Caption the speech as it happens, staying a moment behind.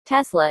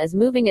Tesla is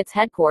moving its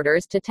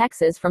headquarters to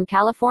Texas from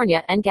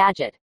California.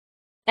 Engadget.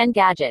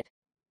 Engadget.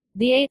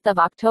 The 8th of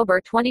October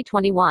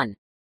 2021.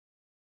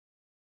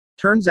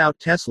 Turns out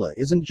Tesla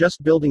isn't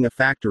just building a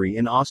factory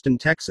in Austin,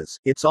 Texas,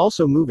 it's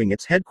also moving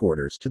its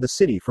headquarters to the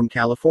city from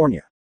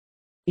California.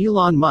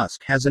 Elon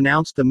Musk has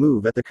announced the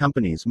move at the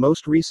company's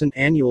most recent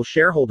annual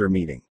shareholder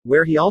meeting,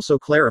 where he also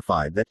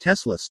clarified that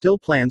Tesla still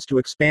plans to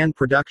expand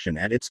production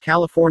at its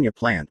California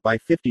plant by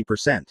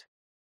 50%.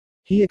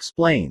 He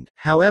explained,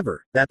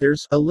 however, that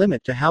there's a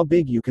limit to how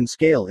big you can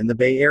scale in the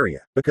Bay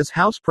Area, because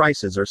house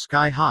prices are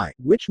sky high,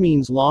 which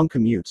means long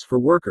commutes for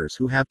workers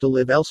who have to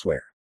live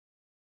elsewhere.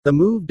 The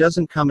move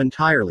doesn't come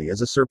entirely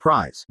as a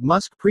surprise.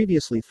 Musk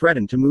previously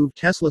threatened to move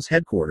Tesla's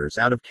headquarters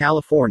out of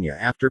California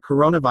after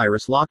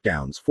coronavirus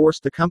lockdowns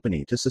forced the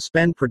company to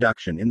suspend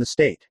production in the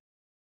state.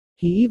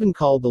 He even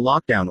called the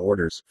lockdown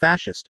orders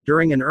fascist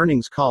during an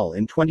earnings call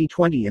in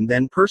 2020 and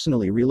then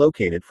personally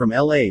relocated from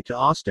LA to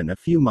Austin a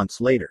few months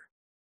later.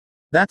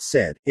 That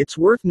said, it's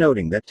worth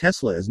noting that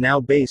Tesla is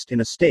now based in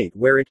a state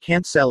where it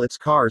can't sell its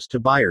cars to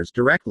buyers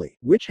directly,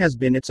 which has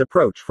been its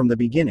approach from the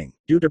beginning,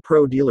 due to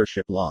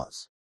pro-dealership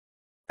laws.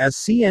 As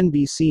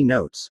CNBC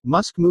notes,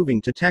 Musk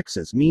moving to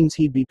Texas means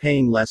he'd be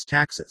paying less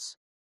taxes.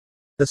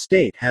 The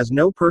state has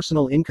no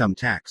personal income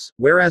tax,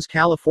 whereas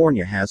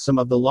California has some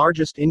of the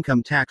largest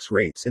income tax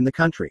rates in the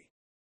country.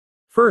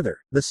 Further,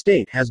 the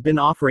state has been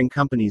offering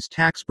companies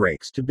tax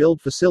breaks to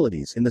build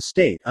facilities in the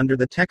state under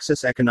the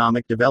Texas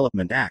Economic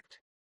Development Act.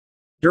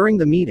 During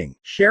the meeting,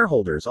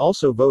 shareholders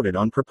also voted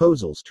on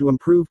proposals to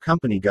improve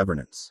company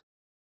governance.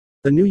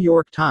 The New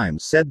York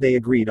Times said they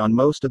agreed on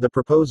most of the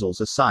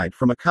proposals aside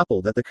from a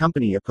couple that the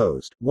company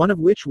opposed, one of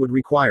which would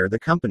require the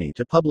company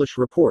to publish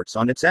reports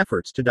on its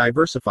efforts to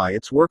diversify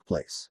its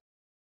workplace.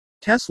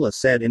 Tesla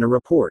said in a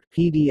report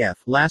PDF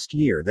last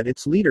year that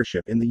its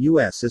leadership in the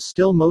U.S. is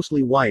still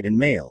mostly white and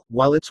male,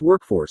 while its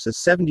workforce is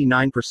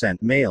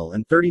 79% male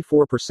and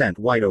 34%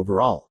 white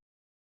overall.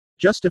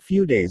 Just a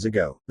few days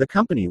ago, the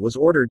company was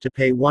ordered to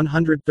pay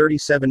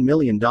 $137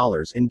 million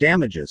in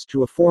damages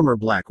to a former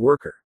black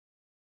worker.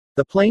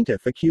 The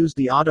plaintiff accused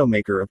the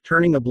automaker of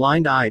turning a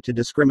blind eye to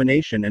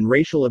discrimination and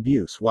racial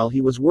abuse while he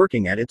was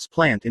working at its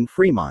plant in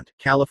Fremont,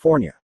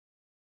 California.